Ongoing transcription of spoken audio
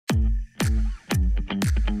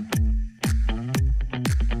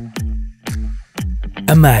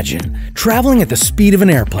Imagine traveling at the speed of an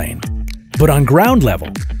airplane, but on ground level,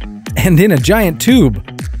 and in a giant tube.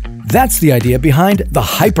 That's the idea behind the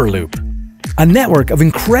Hyperloop, a network of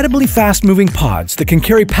incredibly fast-moving pods that can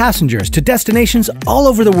carry passengers to destinations all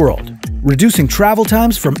over the world, reducing travel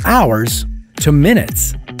times from hours to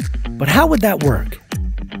minutes. But how would that work?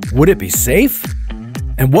 Would it be safe?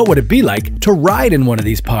 And what would it be like to ride in one of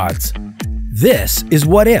these pods? This is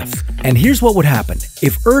What If, and here's what would happen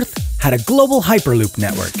if Earth had a global Hyperloop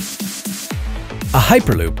network. A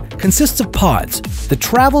Hyperloop consists of pods that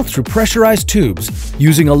travel through pressurized tubes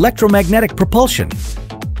using electromagnetic propulsion.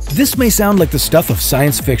 This may sound like the stuff of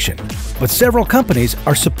science fiction, but several companies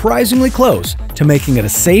are surprisingly close to making it a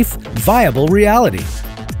safe, viable reality.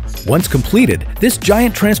 Once completed, this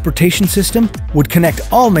giant transportation system would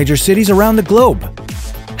connect all major cities around the globe.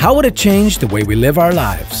 How would it change the way we live our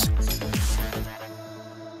lives?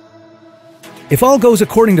 If all goes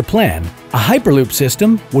according to plan, a Hyperloop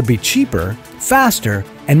system would be cheaper, faster,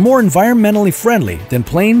 and more environmentally friendly than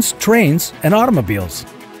planes, trains, and automobiles.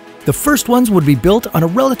 The first ones would be built on a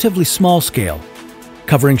relatively small scale,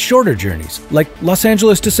 covering shorter journeys like Los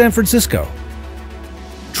Angeles to San Francisco.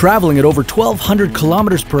 Traveling at over 1,200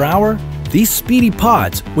 kilometers per hour, these speedy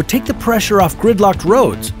pods would take the pressure off gridlocked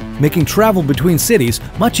roads, making travel between cities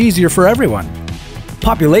much easier for everyone.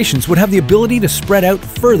 Populations would have the ability to spread out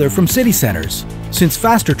further from city centers, since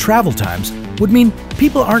faster travel times would mean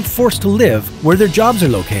people aren't forced to live where their jobs are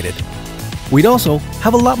located. We'd also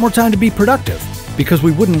have a lot more time to be productive, because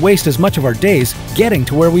we wouldn't waste as much of our days getting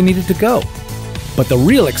to where we needed to go. But the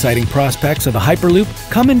real exciting prospects of the Hyperloop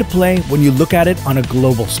come into play when you look at it on a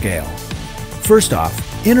global scale. First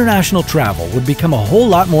off, international travel would become a whole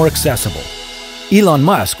lot more accessible. Elon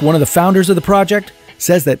Musk, one of the founders of the project,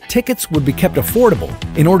 says that tickets would be kept affordable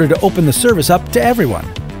in order to open the service up to everyone.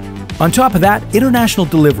 On top of that, international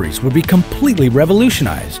deliveries would be completely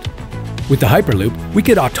revolutionized. With the Hyperloop, we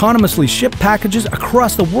could autonomously ship packages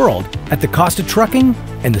across the world at the cost of trucking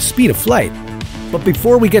and the speed of flight. But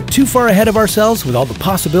before we get too far ahead of ourselves with all the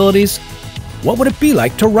possibilities, what would it be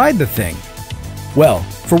like to ride the thing? Well,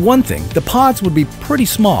 for one thing, the pods would be pretty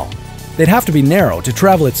small. They'd have to be narrow to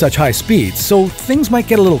travel at such high speeds, so things might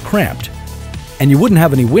get a little cramped. And you wouldn't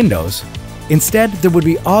have any windows. Instead, there would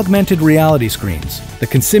be augmented reality screens that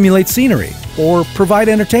can simulate scenery or provide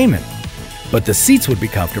entertainment. But the seats would be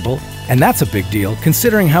comfortable, and that's a big deal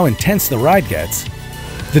considering how intense the ride gets.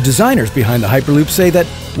 The designers behind the Hyperloop say that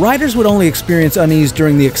riders would only experience unease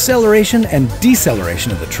during the acceleration and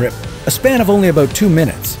deceleration of the trip, a span of only about 2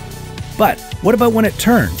 minutes. But what about when it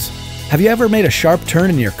turns? Have you ever made a sharp turn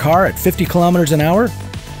in your car at 50 kilometers an hour?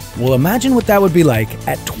 Well, imagine what that would be like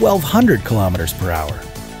at 1,200 kilometers per hour.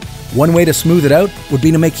 One way to smooth it out would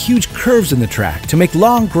be to make huge curves in the track to make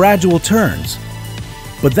long, gradual turns.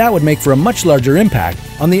 But that would make for a much larger impact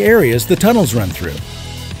on the areas the tunnels run through.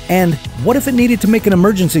 And what if it needed to make an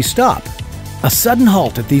emergency stop? A sudden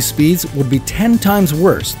halt at these speeds would be 10 times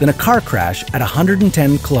worse than a car crash at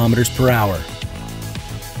 110 kilometers per hour.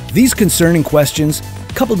 These concerning questions,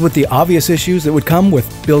 coupled with the obvious issues that would come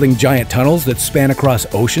with building giant tunnels that span across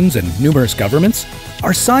oceans and numerous governments,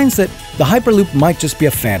 are signs that the Hyperloop might just be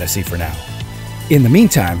a fantasy for now. In the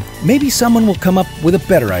meantime, maybe someone will come up with a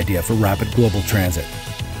better idea for rapid global transit.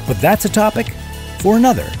 But that's a topic for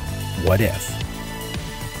another What If.